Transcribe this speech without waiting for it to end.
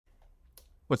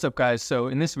What's up, guys? So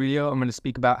in this video, I'm going to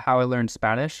speak about how I learned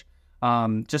Spanish.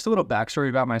 Just a little backstory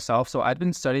about myself. So I'd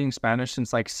been studying Spanish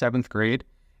since like 7th grade,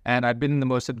 and I'd been in the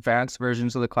most advanced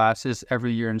versions of the classes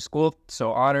every year in school.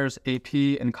 So honors, AP,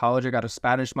 in college, I got a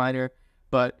Spanish minor.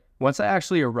 But once I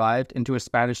actually arrived into a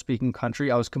Spanish-speaking country,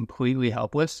 I was completely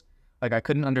helpless. Like I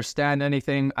couldn't understand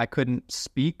anything. I couldn't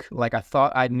speak. Like I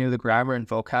thought I knew the grammar and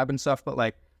vocab and stuff, but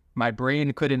like my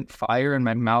brain couldn't fire and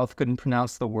my mouth couldn't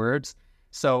pronounce the words.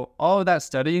 So all of that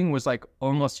studying was like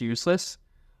almost useless.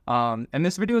 And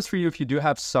this video is for you if you do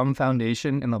have some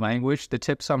foundation in the language. The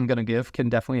tips I'm going to give can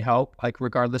definitely help, like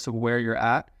regardless of where you're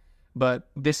at. But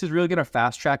this is really going to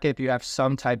fast track it if you have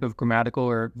some type of grammatical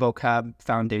or vocab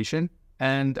foundation.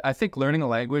 And I think learning a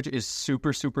language is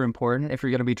super, super important if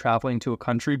you're going to be traveling to a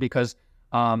country because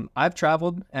I've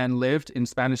traveled and lived in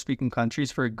Spanish-speaking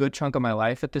countries for a good chunk of my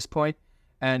life at this point.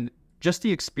 And just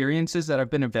the experiences that have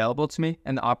been available to me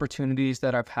and the opportunities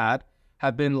that I've had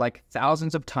have been like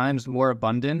thousands of times more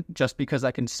abundant just because I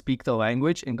can speak the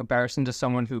language in comparison to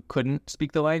someone who couldn't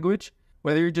speak the language.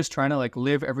 Whether you're just trying to like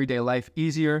live everyday life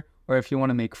easier, or if you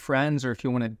want to make friends, or if you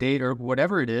want to date, or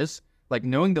whatever it is, like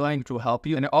knowing the language will help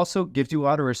you. And it also gives you a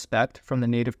lot of respect from the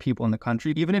native people in the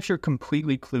country. Even if you're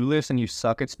completely clueless and you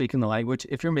suck at speaking the language,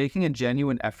 if you're making a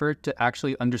genuine effort to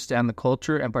actually understand the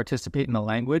culture and participate in the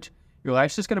language, your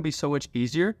life's just going to be so much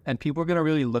easier and people are going to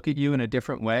really look at you in a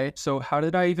different way. So how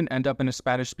did I even end up in a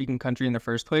Spanish-speaking country in the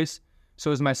first place? So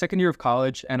it was my second year of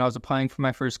college and I was applying for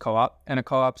my first co-op. And a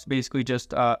co-op's basically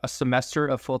just a semester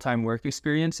of full-time work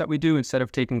experience that we do instead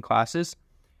of taking classes.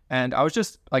 And I was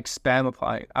just like spam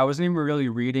applying. I wasn't even really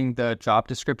reading the job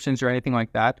descriptions or anything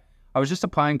like that. I was just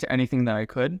applying to anything that I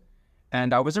could.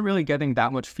 And I wasn't really getting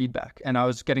that much feedback. And I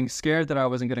was getting scared that I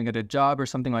wasn't going to get a job or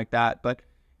something like that. But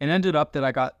it ended up that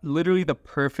I got literally the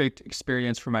perfect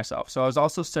experience for myself. So I was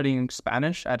also studying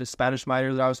Spanish. I had a Spanish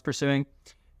minor that I was pursuing.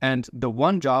 And the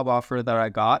one job offer that I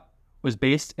got was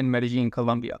based in Medellin,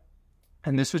 Colombia.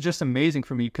 And this was just amazing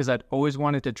for me because I'd always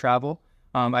wanted to travel.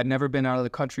 I'd never been out of the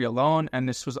country alone. And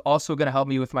this was also going to help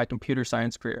me with my computer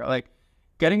science career. Like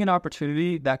getting an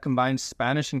opportunity that combines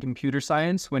Spanish and computer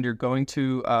science when you're going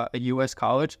to a US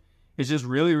college is just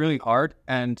really, really hard.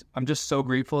 And I'm just so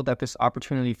grateful that this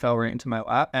opportunity fell right into my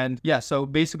lap. And yeah, so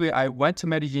basically I went to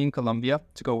Medellin, Colombia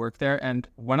to go work there. And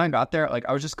when I got there, like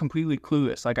I was just completely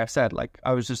clueless. Like I said, like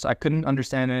I couldn't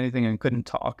understand anything and couldn't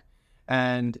talk.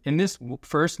 And in this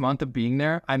first month of being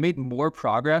there, I made more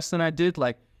progress than I did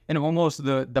like in almost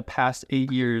the past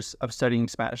 8 years of studying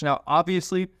Spanish. Now,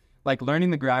 obviously, like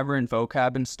learning the grammar and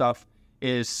vocab and stuff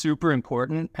is super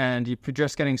important. And if you're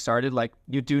just getting started, like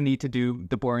you do need to do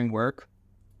the boring work.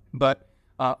 But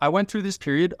I went through this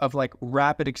period of like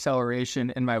rapid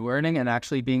acceleration in my learning and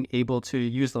actually being able to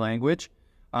use the language.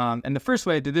 And the first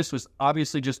way I did this was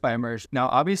obviously just by immersion. Now,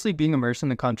 obviously being immersed in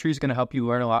the country is going to help you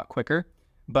learn a lot quicker.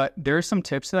 But there are some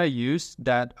tips that I used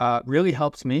that really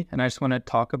helped me. And I just want to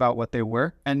talk about what they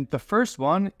were. And the first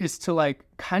one is to like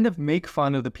kind of make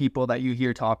fun of the people that you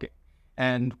hear talking.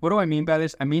 And what do I mean by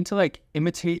this? I mean to like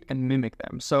imitate and mimic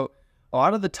them. So a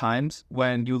lot of the times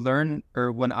when you learn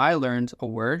or when I learned a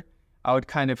word, I would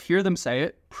kind of hear them say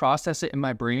it, process it in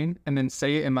my brain, and then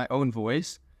say it in my own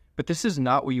voice. But this is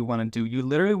not what you want to do. You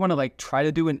literally want to like try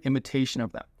to do an imitation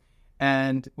of them.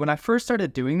 And when I first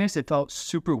started doing this, it felt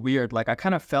super weird. Like I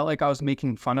kind of felt like I was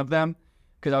making fun of them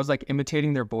because I was like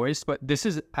imitating their voice. But this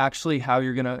is actually how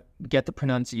you're going to get the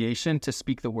pronunciation to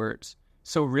speak the words.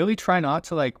 So really try not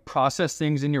to like process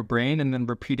things in your brain and then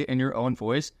repeat it in your own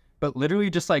voice, but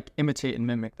literally just like imitate and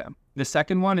mimic them. The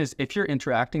second one is if you're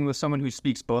interacting with someone who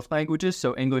speaks both languages,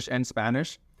 so English and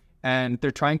Spanish, and they're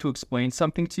trying to explain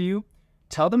something to you,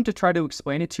 tell them to try to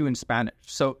explain it to you in Spanish.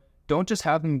 So don't just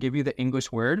have them give you the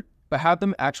English word, but have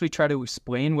them actually try to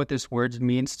explain what this word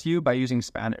means to you by using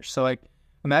Spanish. So like,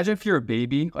 imagine if you're a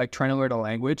baby, like trying to learn a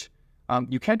language,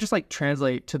 you can't just like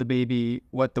translate to the baby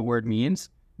what the word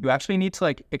means. You actually need to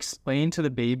like explain to the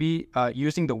baby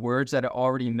using the words that it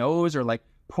already knows or like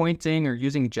pointing or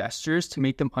using gestures to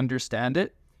make them understand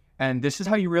it. And this is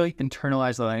how you really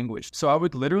internalize the language. So I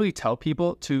would literally tell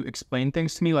people to explain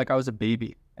things to me like I was a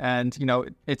baby. And, you know,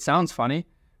 it sounds funny,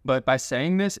 but by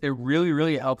saying this, it really,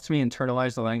 really helps me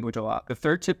internalize the language a lot. The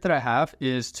third tip that I have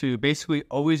is to basically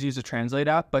always use a Translate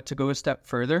app, but to go a step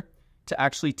further, to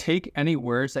actually take any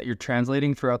words that you're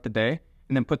translating throughout the day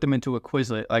and then put them into a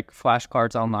Quizlet, like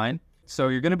flashcards online. So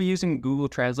you're going to be using Google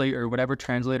Translate or whatever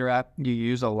translator app you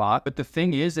use a lot. But the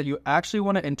thing is that you actually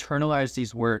want to internalize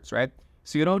these words, right?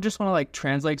 So you don't just want to like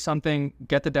translate something,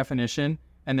 get the definition,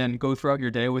 and then go throughout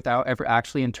your day without ever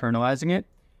actually internalizing it.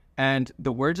 And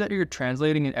the words that you're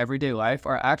translating in everyday life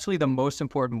are actually the most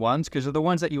important ones because they're the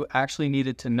ones that you actually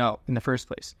needed to know in the first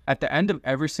place. At the end of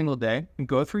every single day,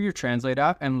 go through your Translate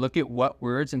app and look at what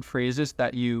words and phrases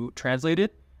that you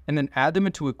translated, and then add them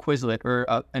into a Quizlet or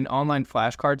an online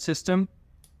flashcard system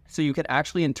so you can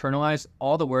actually internalize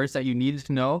all the words that you needed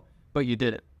to know, but you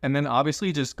didn't. And then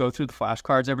obviously just go through the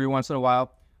flashcards every once in a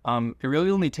while. It really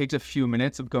only takes a few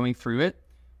minutes of going through it,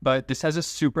 but this has a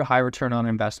super high return on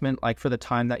investment, like for the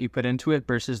time that you put into it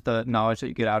versus the knowledge that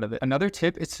you get out of it. Another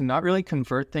tip is to not really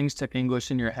convert things to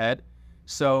English in your head.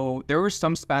 So there were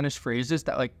some Spanish phrases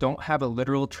that like don't have a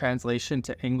literal translation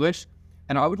to English,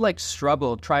 and I would like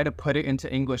struggle, try to put it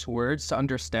into English words to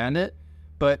understand it.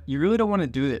 But you really don't want to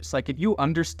do this. Like if you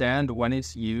understand when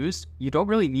it's used, you don't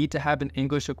really need to have an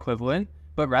English equivalent,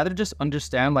 but rather just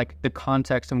understand like the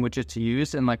context in which it's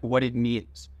used and like what it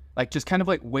means. Like just kind of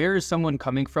like where is someone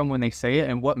coming from when they say it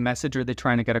and what message are they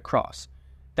trying to get across?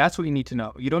 That's what you need to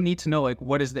know. You don't need to know like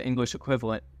what is the English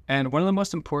equivalent. And one of the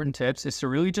most important tips is to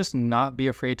really just not be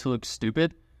afraid to look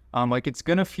stupid. Like it's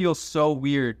gonna feel so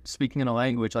weird speaking in a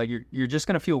language. Like you're just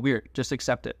gonna feel weird. Just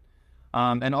accept it.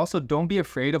 And also don't be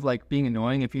afraid of like being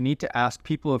annoying. If you need to ask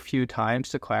people a few times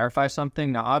to clarify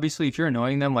something. Now, obviously, if you're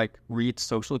annoying them, like read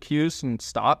social cues and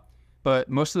stop. But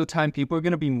most of the time, people are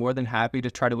going to be more than happy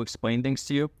to try to explain things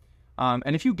to you.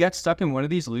 And if you get stuck in one of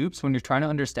these loops when you're trying to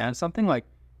understand something, like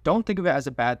don't think of it as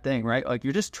a bad thing, right? Like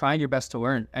you're just trying your best to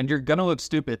learn and you're going to look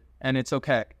stupid and it's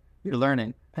okay. You're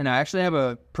learning. And I actually have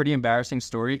a pretty embarrassing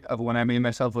story of when I made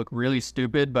myself look really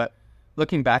stupid, but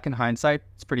looking back in hindsight,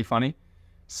 it's pretty funny.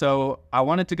 So I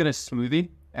wanted to get a smoothie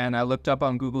and I looked up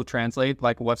on Google Translate,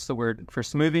 like what's the word for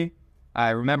smoothie?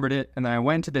 I remembered it. And then I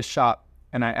went to this shop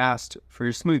and I asked for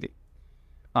your smoothie.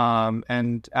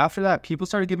 And after that, people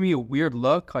started giving me a weird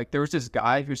look. Like there was this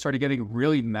guy who started getting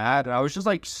really mad and I was just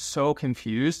like so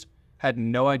confused, had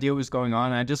no idea what was going on.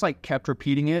 And I just like kept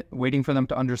repeating it, waiting for them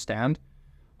to understand.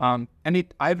 I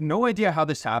have no idea how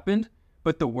this happened,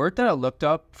 but the word that I looked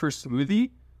up for smoothie,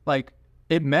 like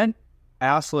it meant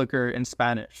ass liquor in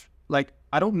Spanish. Like,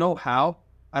 I don't know how.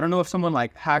 I don't know if someone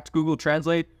like hacked Google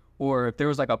Translate or if there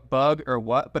was like a bug or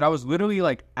what, but I was literally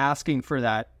like asking for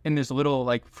that in this little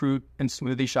like fruit and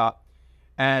smoothie shop.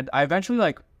 And I eventually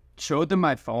like showed them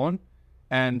my phone.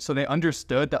 And so they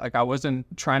understood that like I wasn't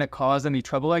trying to cause any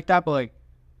trouble like that. But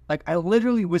like I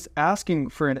literally was asking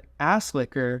for an ass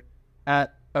liquor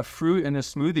at a fruit and a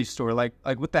smoothie store. Like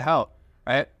what the hell,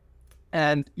 right?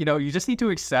 And, you know, you just need to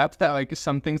accept that, like,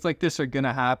 some things like this are going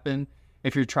to happen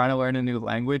if you're trying to learn a new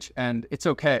language, and it's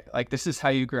okay. Like, this is how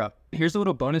you grow up. Here's a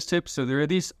little bonus tip. So there are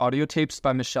these audio tapes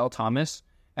by Michelle Thomas,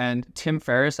 and Tim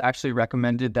Ferriss actually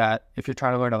recommended that if you're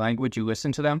trying to learn a language, you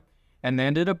listen to them. And they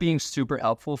ended up being super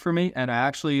helpful for me. And I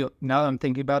actually, now that I'm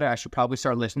thinking about it, I should probably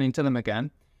start listening to them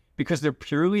again because they're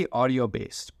purely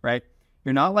audio-based, right?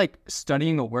 You're not, like,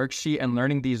 studying a worksheet and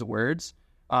learning these words,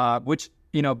 which...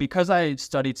 You know, because I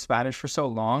studied Spanish for so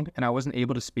long and I wasn't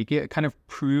able to speak it, it kind of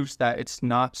proves that it's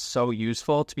not so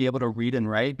useful to be able to read and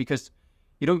write because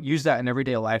you don't use that in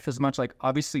everyday life as much. Like,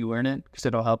 obviously learn it because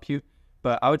it'll help you.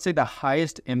 But I would say the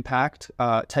highest impact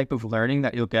type of learning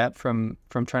that you'll get from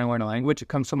trying to learn a language, it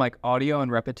comes from like audio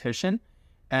and repetition.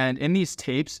 And in these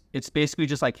tapes, it's basically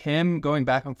just like him going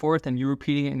back and forth and you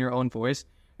repeating it in your own voice.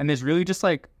 And there's really just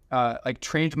like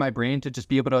trained my brain to just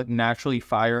be able to naturally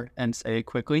fire and say it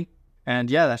quickly.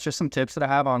 And yeah, that's just some tips that I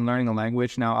have on learning a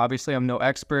language. Now, obviously, I'm no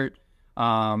expert,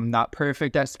 not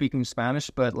perfect at speaking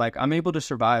Spanish, but like I'm able to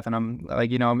survive and I'm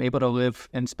like, you know, I'm able to live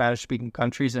in Spanish speaking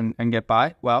countries and get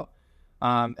by well.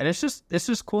 And it's just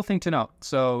a cool thing to know.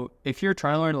 So if you're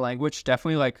trying to learn a language,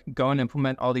 definitely like go and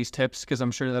implement all these tips because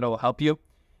I'm sure that it will help you.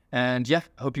 And yeah,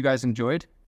 I hope you guys enjoyed.